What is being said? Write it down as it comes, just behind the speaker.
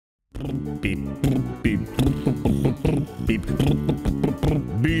Toy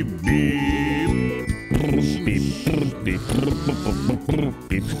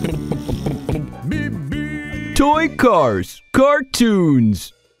cars, Car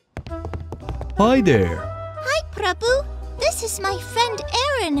Toons. Hi there. Hi, Prabhu. This is my friend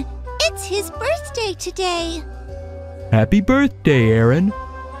Aaron. It's his birthday today. Happy birthday, Aaron.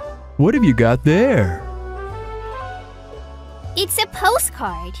 What have you got there? It's a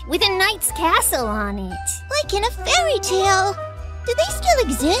postcard with a knight's castle on it. Like in a fairy tale. Do they still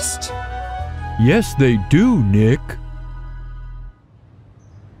exist? Yes, they do, Nick.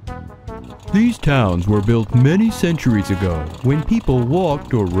 These towns were built many centuries ago when people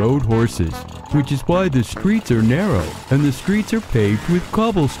walked or rode horses, which is why the streets are narrow and the streets are paved with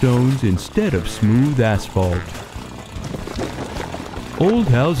cobblestones instead of smooth asphalt. Old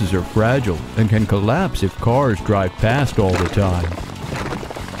houses are fragile and can collapse if cars drive past all the time.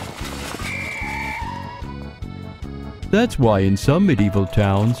 That's why in some medieval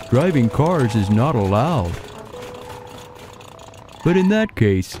towns, driving cars is not allowed. But in that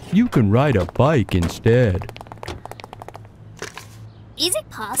case, you can ride a bike instead. Is it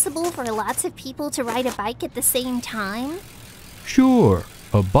possible for lots of people to ride a bike at the same time? Sure,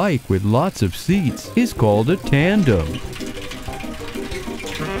 a bike with lots of seats is called a tandem.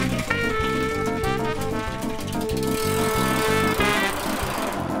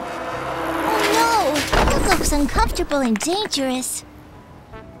 Oh no! That looks uncomfortable and dangerous.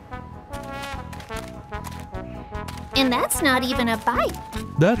 And that's not even a bike.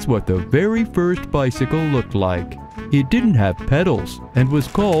 That's what the very first bicycle looked like. It didn't have pedals and was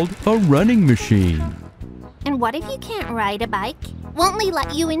called a running machine. And what if you can't ride a bike? Won't they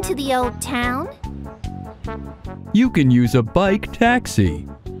let you into the old town? You can use a bike taxi.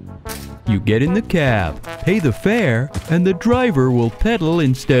 You get in the cab, pay the fare, and the driver will pedal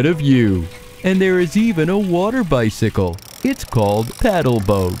instead of you. And there is even a water bicycle. It's called paddle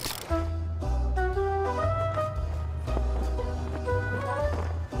boat.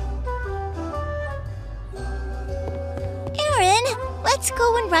 Let's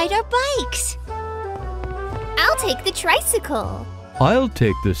go and ride our bikes. I'll take the tricycle. I'll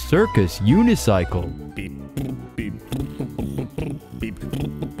take the circus unicycle.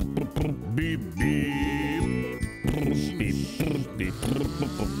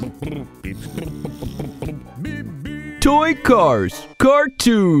 Toy cars, Car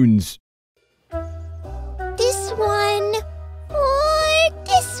Toons. This one or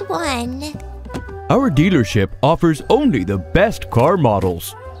this one? Our dealership offers only the best car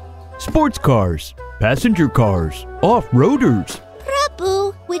models. Sports cars, passenger cars, off-roaders.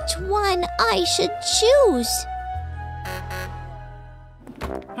 Prabhu, which one I should choose?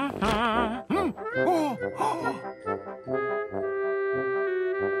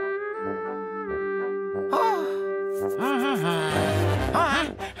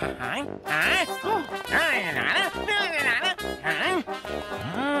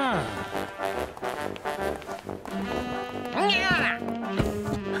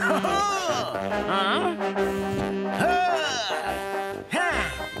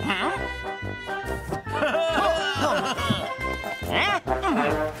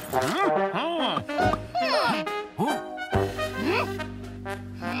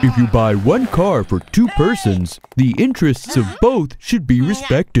 If you buy one car for two persons, the interests of both should be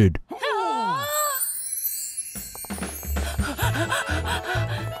respected.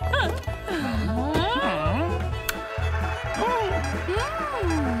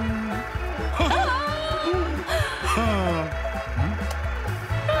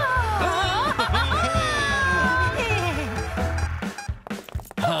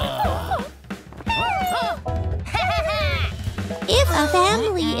 If a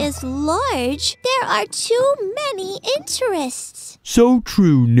family is large, there are too many interests. So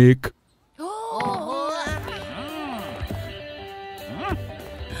true, Nick.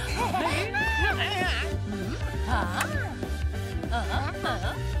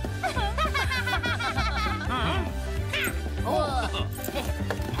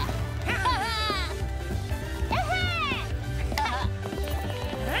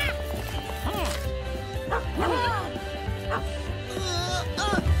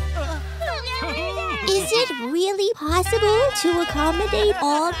 Is it really possible to accommodate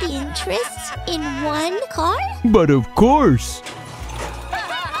all the interests in one car? But of course.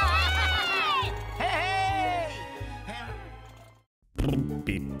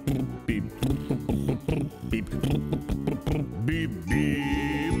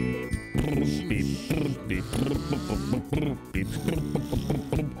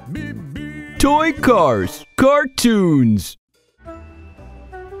 Toy cars, Car Toons.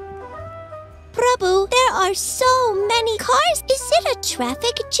 Prabhu, there are so many cars. Is it a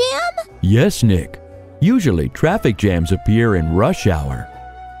traffic jam? Yes, Nick. Usually traffic jams appear in rush hour.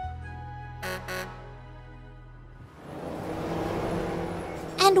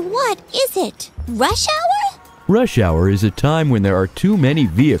 And what is it? Rush hour? Rush hour is a time when there are too many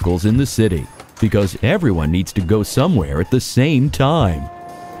vehicles in the city because everyone needs to go somewhere at the same time.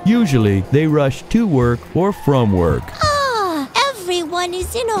 Usually they rush to work or from work. Everyone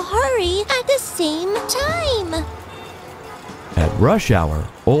is in a hurry at the same time. At rush hour,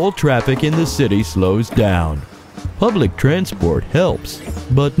 all traffic in the city slows down. Public transport helps,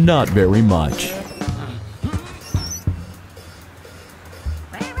 but not very much.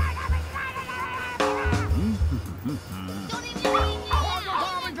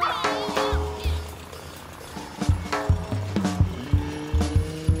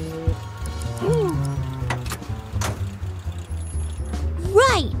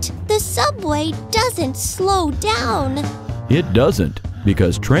 Right, the subway doesn't slow down. It doesn't,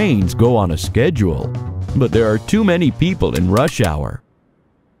 because trains go on a schedule. But there are too many people in rush hour.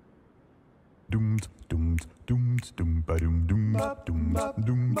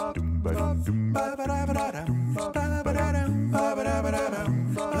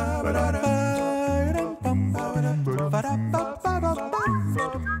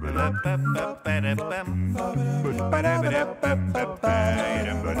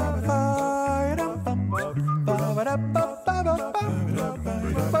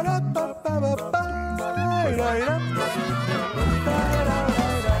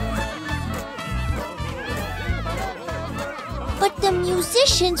 But the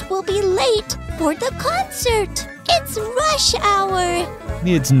musicians will be late for the concert. It's rush hour.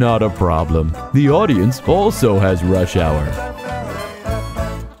 It's not a problem. The audience also has rush hour.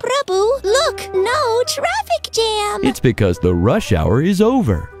 Prabhu, look, no traffic jam. It's because the rush hour is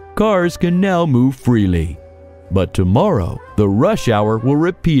over. Cars can now move freely. But tomorrow, the rush hour will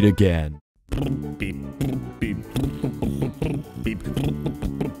repeat again.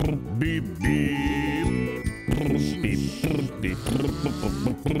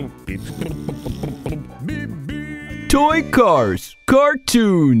 Toy cars, Car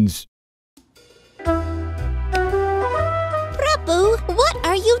Toons. Prabhu, what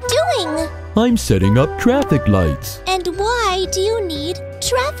are you doing? I'm setting up traffic lights. And why do you need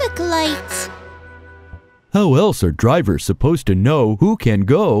traffic lights? How else are drivers supposed to know who can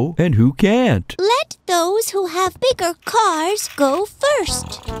go and who can't? Let those who have bigger cars go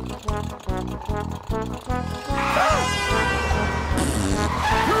first.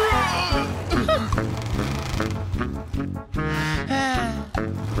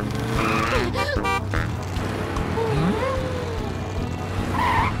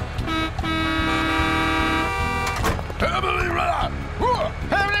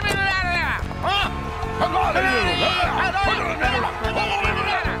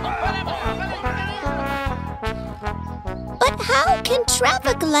 But how can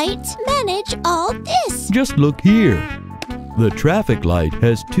traffic lights manage all this? Just look here. The traffic light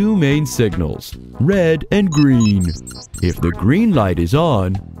has two main signals, red and green. If the green light is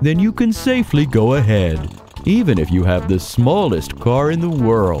on, then you can safely go ahead, even if you have the smallest car in the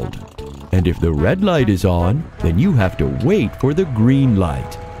world. And if the red light is on, then you have to wait for the green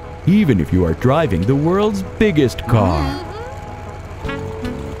light, even if you are driving the world's biggest car.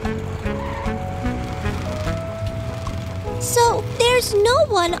 So there's no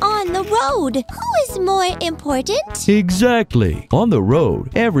one on the road. Who is more important? Exactly. On the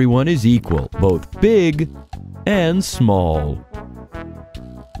road, everyone is equal, both big and small.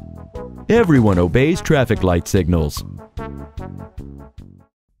 Everyone obeys traffic light signals.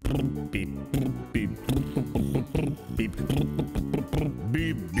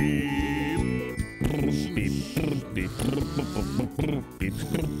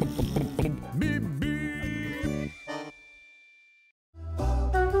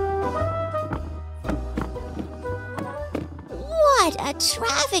 What a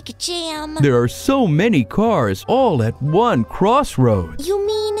traffic jam! There are so many cars all at one crossroads. You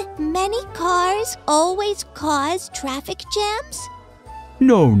mean many cars always cause traffic jams?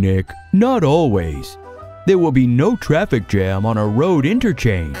 No, Nick, not always. There will be no traffic jam on a road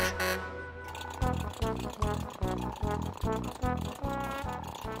interchange.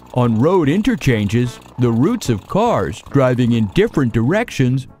 On road interchanges, the routes of cars driving in different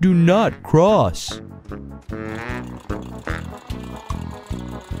directions do not cross.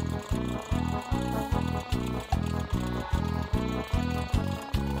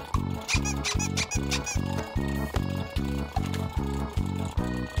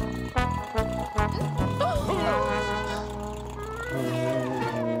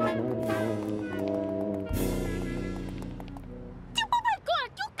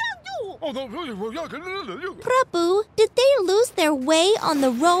 Prabhu, did they lose their way on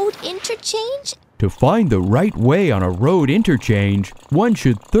the road interchange? To find the right way on a road interchange, one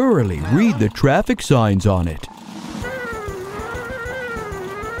should thoroughly read the traffic signs on it.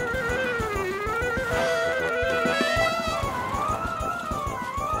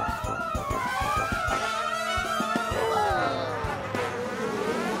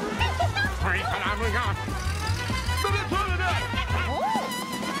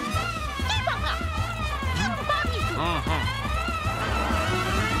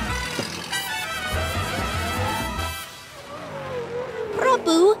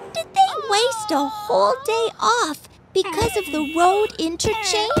 Prabhu, did they waste a whole day off because of the road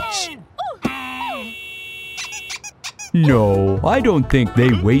interchange? No, I don't think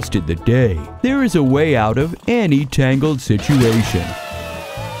they wasted the day. There is a way out of any tangled situation.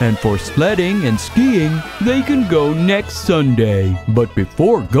 And for sledding and skiing, they can go next Sunday. But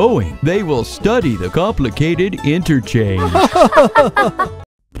before going, they will study the complicated interchange.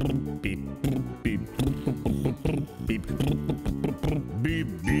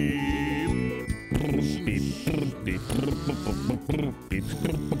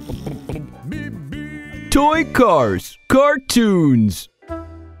 Toy cars, Car Toons.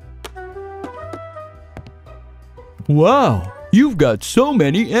 Wow, you've got so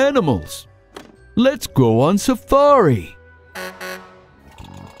many animals. Let's go on safari.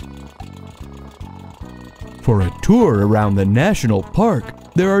 For a tour around the national park,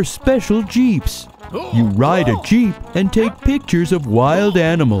 there are special jeeps. You ride a jeep and take pictures of wild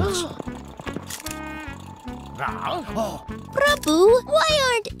animals. Prabhu, why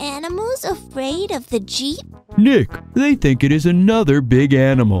aren't animals afraid of the jeep? Nick, they think it is another big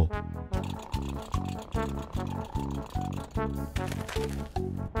animal.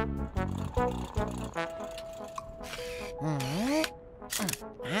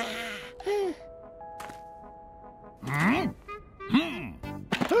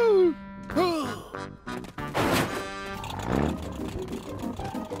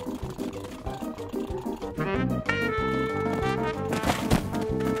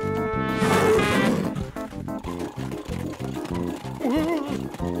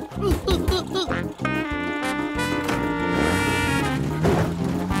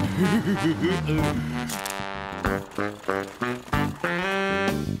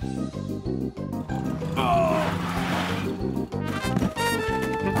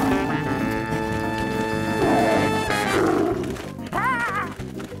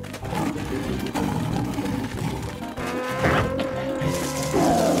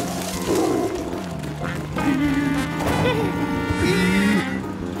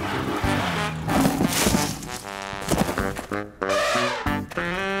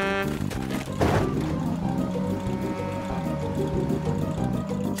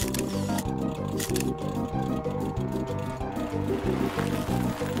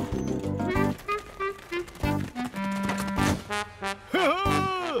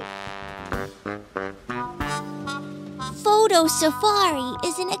 Photo safari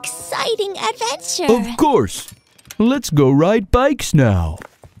is an exciting adventure. Of course. Let's go ride bikes now.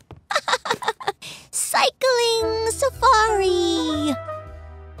 Cycling safari.